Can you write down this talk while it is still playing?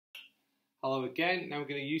Hello again. Now we're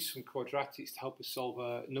going to use some quadratics to help us solve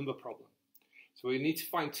a number problem. So we need to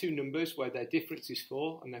find two numbers where their difference is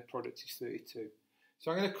 4 and their product is 32. So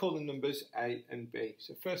I'm going to call the numbers A and B.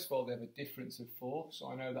 So first of all, they have a difference of 4.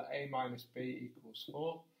 So I know that A minus B equals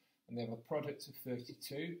 4. And they have a product of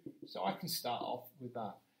 32. So I can start off with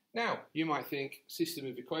that. Now, you might think, system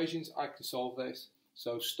of equations, I can solve this.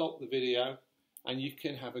 So stop the video and you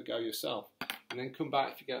can have a go yourself. And then come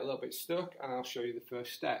back if you get a little bit stuck and I'll show you the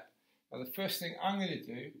first step. Now the first thing I'm going to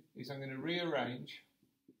do is I'm going to rearrange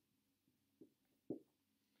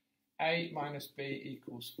A minus B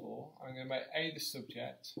equals 4. I'm going to make A the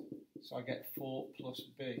subject, so I get 4 plus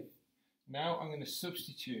B. Now I'm going to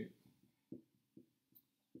substitute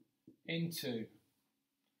into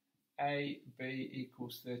A, B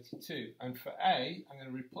equals 32. And for A, I'm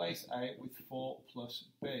going to replace A with 4 plus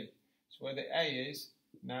B. So where the A is,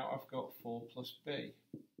 now I've got 4 plus B.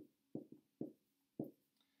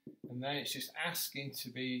 And then it's just asking to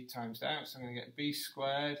be times out. So I'm going to get B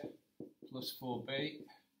squared plus 4B.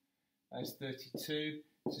 That's 32.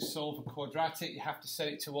 To solve a quadratic, you have to set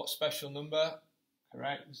it to what special number?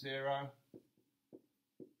 Correct, 0.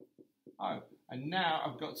 Oh, and now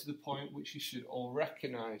I've got to the point which you should all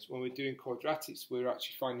recognise. When we're doing quadratics, we're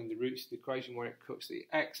actually finding the roots of the equation where it cuts the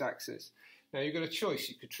x-axis. Now you've got a choice.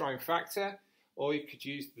 You could try and factor, or you could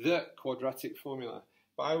use the quadratic formula.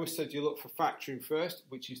 But I always said you look for factoring first,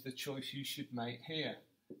 which is the choice you should make here.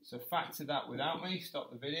 So factor that without me,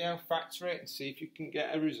 stop the video, factor it and see if you can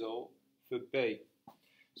get a result for B.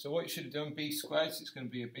 So what you should have done, B squared, so it's going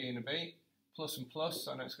to be a B and a B, plus and plus,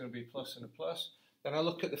 so I know it's going to be a plus and a plus. Then I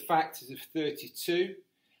look at the factors of 32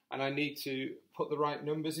 and I need to put the right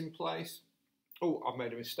numbers in place. Oh, I've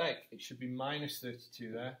made a mistake. It should be minus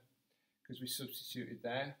 32 there because we substituted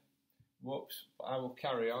there. Whoops, but I will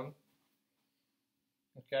carry on.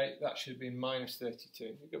 Okay, that should be minus 32.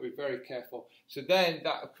 You've got to be very careful. So then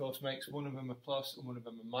that, of course, makes one of them a plus and one of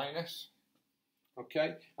them a minus.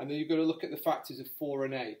 Okay, and then you've got to look at the factors of 4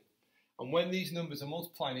 and 8. And when these numbers are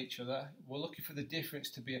multiplying each other, we're looking for the difference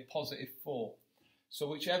to be a positive 4. So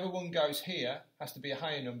whichever one goes here has to be a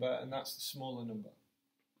higher number, and that's the smaller number.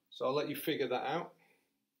 So I'll let you figure that out.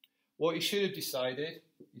 What you should have decided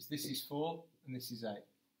is this is 4 and this is 8.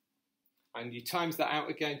 And you times that out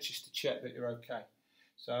again just to check that you're okay.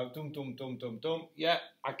 So dum dum dum dum dum. Yeah,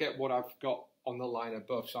 I get what I've got on the line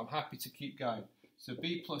above, so I'm happy to keep going. So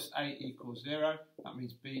B plus 8 equals 0. That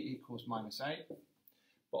means B equals minus 8.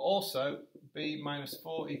 But also B minus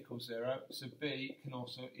 4 equals 0. So B can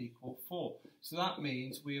also equal 4. So that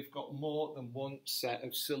means we have got more than one set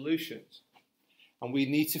of solutions. And we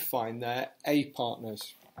need to find their A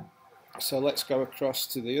partners. So let's go across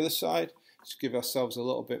to the other side. Let's give ourselves a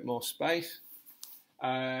little bit more space.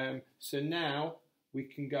 So now we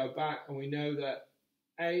can go back and we know that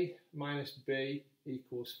A minus B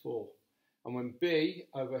equals 4. And when B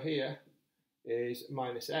over here is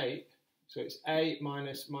minus 8, so it's A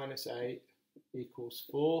minus minus 8 equals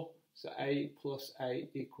 4. So A plus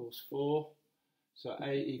 8 equals 4. So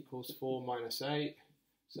A equals 4 minus 8.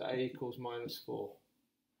 So A equals minus 4.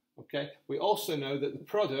 Okay, we also know that the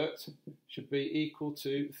product should be equal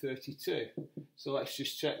to 32. So let's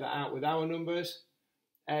just check that out with our numbers.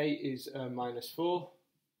 A is minus 4.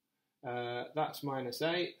 That's minus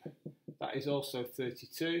 8. That is also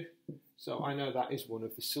 32. So I know that is one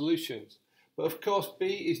of the solutions. But of course, B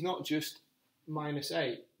is not just minus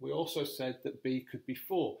 8. We also said that B could be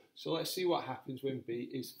 4. So let's see what happens when B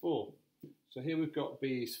is 4. So here we've got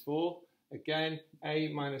B is 4. Again,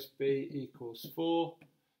 A minus B equals 4.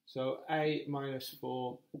 So A minus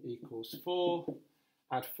 4 equals 4.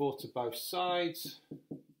 Add 4 to both sides.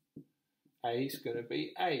 A is going to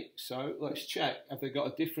be 8. So let's check. Have they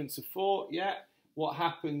got a difference of 4? Yeah. What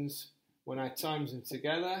happens when I times them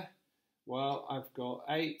together? Well, I've got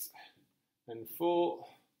 8 and 4,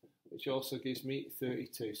 which also gives me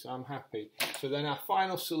 32. So I'm happy. So then our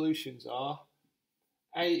final solutions are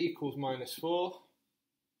A equals minus 4.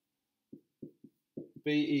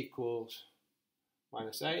 B equals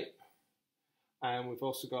minus 8. And we've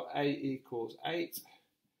also got A equals 8.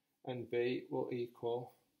 And B will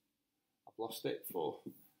equal, I've lost it, 4.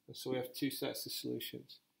 And so we have two sets of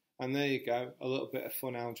solutions. And there you go, a little bit of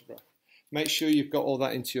fun algebra. Make sure you've got all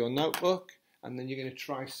that into your notebook, and then you're going to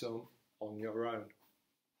try some on your own.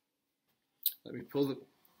 Let me pull the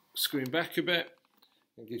screen back a bit.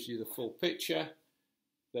 It gives you the full picture.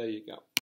 There you go.